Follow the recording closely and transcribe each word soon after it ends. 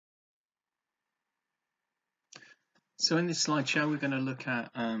So in this slideshow, we're going to look at,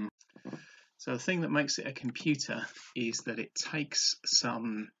 so the thing that makes it a computer is that it takes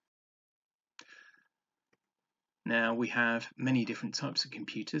some, now we have many different types of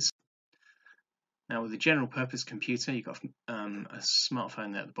computers. Now with a general purpose computer, you've got a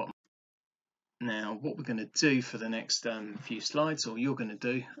smartphone there at the bottom. Now what we're going to do for the next few slides, or you're going to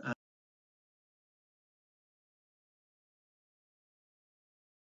do,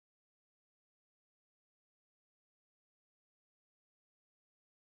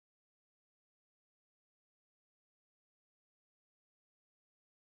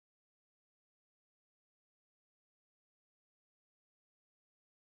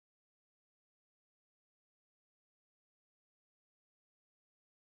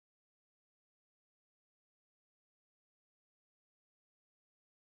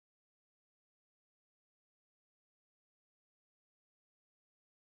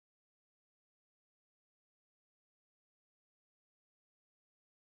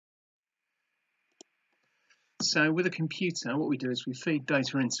 so with a computer, what we do is we feed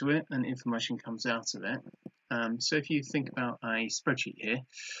data into it and information comes out of it. So if you think about a spreadsheet here,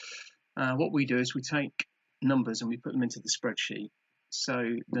 what we do is we take numbers and we put them into the spreadsheet.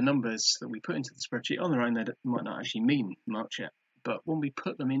 So the numbers that we put into the spreadsheet on their own, they might not actually mean much yet, but when we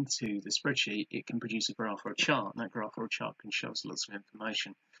put them into the spreadsheet, it can produce a graph or a chart, and that graph or a chart can show us lots of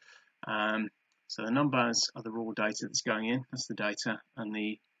information. So the numbers are the raw data that's going in, that's the data, and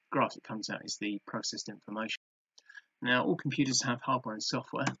the graph that comes out is the processed information. Now all computers have hardware and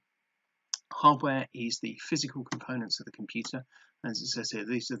software. Hardware is the physical components of the computer. As it says here,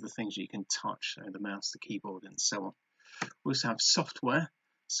 these are the things you can touch, so the mouse, the keyboard, and so on. We also have software.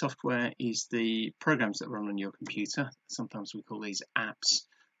 Software is the programs that run on your computer. Sometimes we call these apps,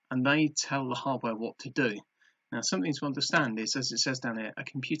 and they tell the hardware what to do. Now, something to understand is, as it says down here, a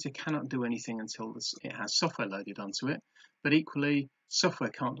computer cannot do anything until it has software loaded onto it, but equally,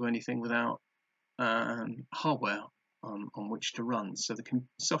 software can't do anything without hardware on which to run. So the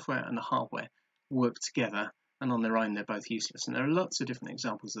software and the hardware work together, and on their own they're both useless. And there are lots of different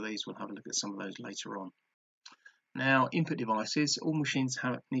examples of these. We'll have a look at some of those later on. Now, input devices. All machines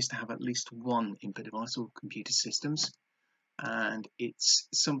needs to have at least one input device, all computer systems, and it's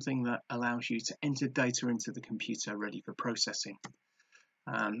something that allows you to enter data into the computer ready for processing.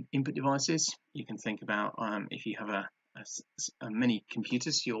 Input devices, you can think about if you have a mini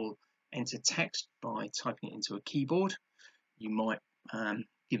computers, you'll enter text by typing it into a keyboard. You might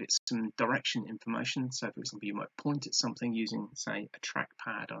give it some direction information. So for example, you might point at something using, say, a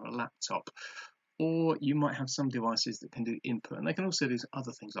trackpad on a laptop, or you might have some devices that can do input, and they can also do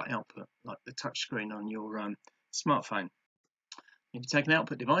other things like output, like the touch screen on your smartphone. If you take an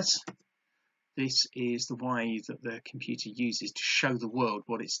output device, this is the way that the computer uses to show the world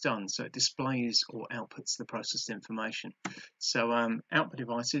what it's done. So it displays or outputs the processed information. So output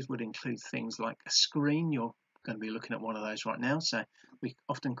devices would include things like a screen. You're going to be looking at one of those right now. So we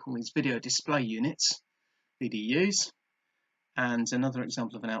often call these video display units, VDUs. And another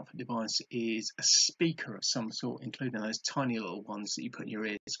example of an output device is a speaker of some sort, including those tiny little ones that you put in your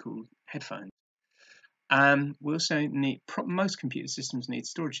ears called headphones. We also need, most computer systems need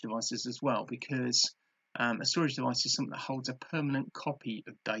storage devices as well, because a storage device is something that holds a permanent copy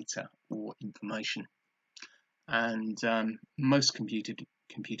of data or information. And most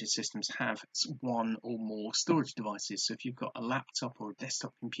computer systems have one or more storage devices. So if you've got a laptop or a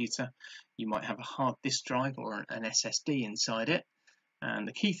desktop computer, you might have a hard disk drive or an SSD inside it. And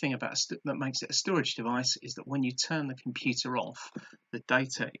the key thing about that makes it a storage device is that when you turn the computer off, the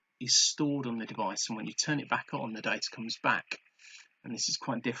data is stored on the device, and when you turn it back on, the data comes back. And this is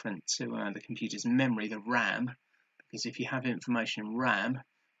quite different to the computer's memory, the RAM, because if you have information in RAM,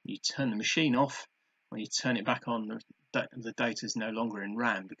 you turn the machine off. When you turn it back on, the data is no longer in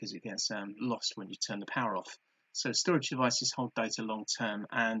RAM because it gets lost when you turn the power off. So storage devices hold data long term,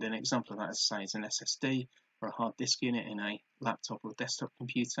 and an example of that, as I say, is an SSD or a hard disk unit in a laptop or desktop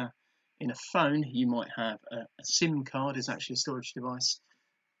computer. In a phone, you might have a SIM card is actually a storage device,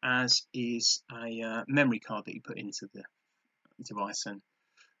 as is a memory card that you put into the device.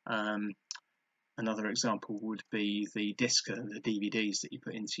 And another example would be the disc, the DVDs that you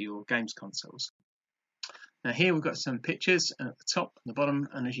put into your games consoles. Now here we've got some pictures at the top and the bottom,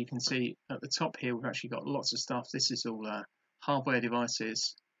 and as you can see at the top here we've actually got lots of stuff. This is all hardware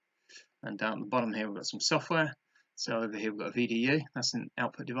devices, and down at the bottom here we've got some software. So over here we've got a VDU, that's an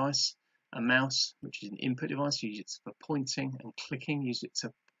output device, a mouse, which is an input device, use it for pointing and clicking, use it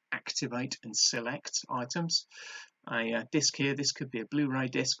to activate and select items. A disc here, this could be a Blu-ray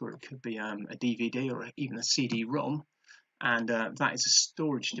disc, or it could be a DVD or even a CD-ROM, and that is a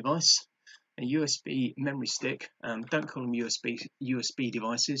storage device. a USB memory stick. Don't call them USB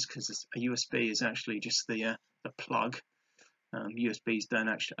devices, because a USB is actually just the plug. USBs don't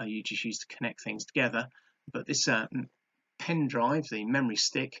actually are you just used to connect things together. But this pen drive, the memory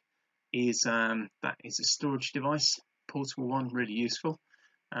stick, is that is a storage device, portable one, really useful.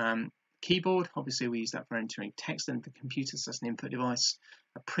 Keyboard, obviously we use that for entering text into the computer, so that's an input device.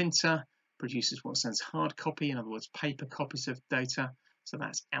 A printer produces what's known as hard copy, in other words, paper copies of data, so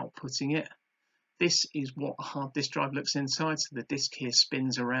that's outputting it. This is what a hard disk drive looks inside, so the disk here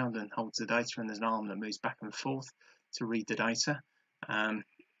spins around and holds the data, and there's an arm that moves back and forth to read the data.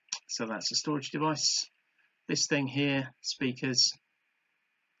 So that's a storage device. This thing here, speakers.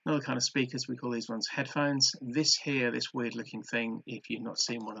 Another kind of speakers, we call these ones headphones. This here, this weird looking thing, if you've not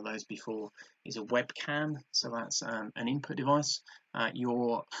seen one of those before, is a webcam. So that's an input device.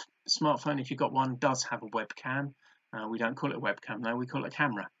 Your smartphone, if you've got one, does have a webcam. We don't call it a webcam though, we call it a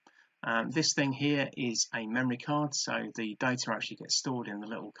camera. This thing here is a memory card, so the data actually gets stored in the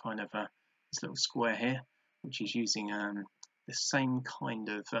little kind of this little square here, which is using the same kind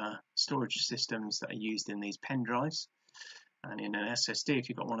of storage systems that are used in these pen drives and in an SSD if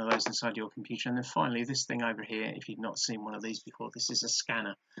you've got one of those inside your computer. And then finally, this thing over here, if you've not seen one of these before, this is a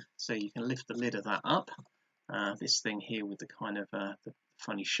scanner, so you can lift the lid of that up. This thing here with the kind of the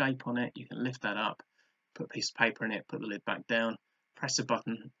funny shape on it, you can lift that up, put a piece of paper in it, put the lid back down, press a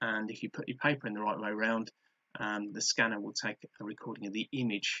button, and if you put your paper in the right way around, the scanner will take a recording of the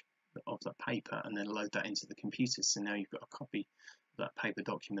image of the paper and then load that into the computer. So now you've got a copy of that paper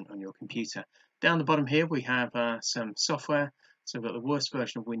document on your computer. Down the bottom here we have some software. So we've got the worst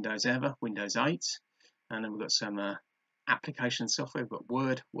version of Windows ever, Windows 8, and then we've got some application software. We've got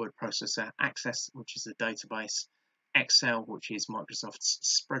Word processor, Access, which is a database, Excel, which is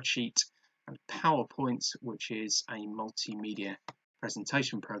Microsoft's spreadsheet, and PowerPoint, which is a multimedia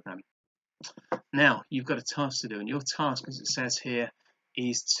presentation program. Now you've got a task to do, and your task, as it says here,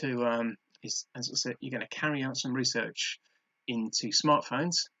 is to as I said, you're going to carry out some research into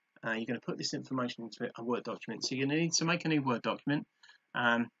smartphones. You're going to put this information into a Word document. So you're going to need to make a new Word document,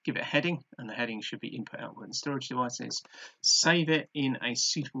 give it a heading, and the heading should be input, output, and storage devices. Save it in a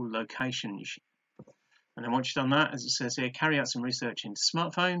suitable location. And then once you've done that, as it says here, carry out some research into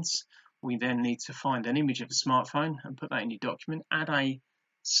smartphones. We then need to find an image of a smartphone and put that in your document. Add a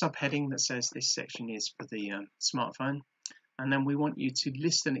subheading that says this section is for the smartphone. And then we want you to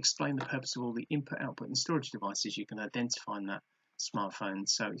list and explain the purpose of all the input, output, and storage devices you can identify in that smartphone.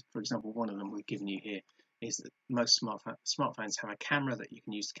 So, for example, one of them we've given you here is that most smartphones have a camera that you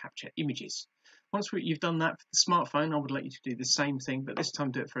can use to capture images. Once you've done that for the smartphone, I would like you to do the same thing, but this time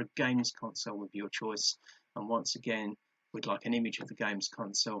do it for a games console of your choice. And once again, we'd like an image of the games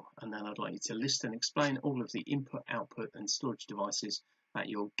console, and then I'd like you to list and explain all of the input, output, and storage devices that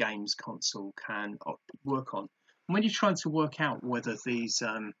your games console can work on. And when you're trying to work out whether these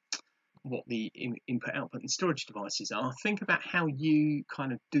what the input, output, and storage devices are, think about how you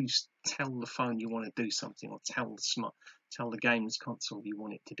kind of tell the phone you want to do something, or tell the games console you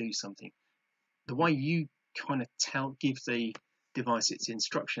want it to do something. The way you kind of give the device its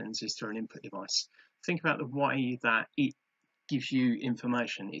instructions is through an input device. Think about the way that it gives you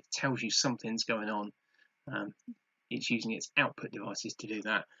information. It tells you something's going on. It's using its output devices to do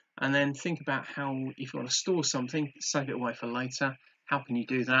that. And then think about how, if you want to store something, save it away for later, how can you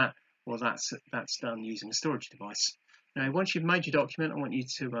do that? Well, that's done using a storage device. Now, once you've made your document, I want you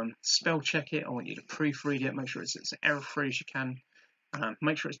to spell check it. I want you to proofread it, make sure it's as error-free as you can.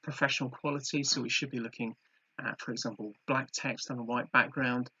 Make sure it's professional quality, so we should be looking at, for example, black text on a white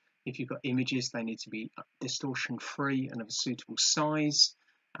background. If you've got images, they need to be distortion-free and of a suitable size.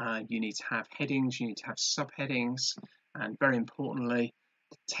 You need to have headings, you need to have subheadings, and very importantly,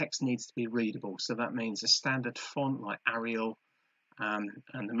 the text needs to be readable. So that means a standard font like Arial, and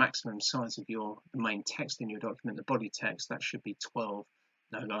the maximum size of the main text in your document, the body text, that should be 12,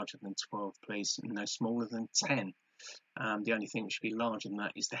 no larger than 12, please, and no smaller than 10. The only thing that should be larger than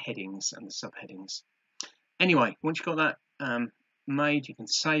that is the headings and the subheadings. Anyway, once you've got that made, you can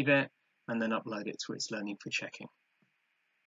save it and then upload it to its Learning for Checking.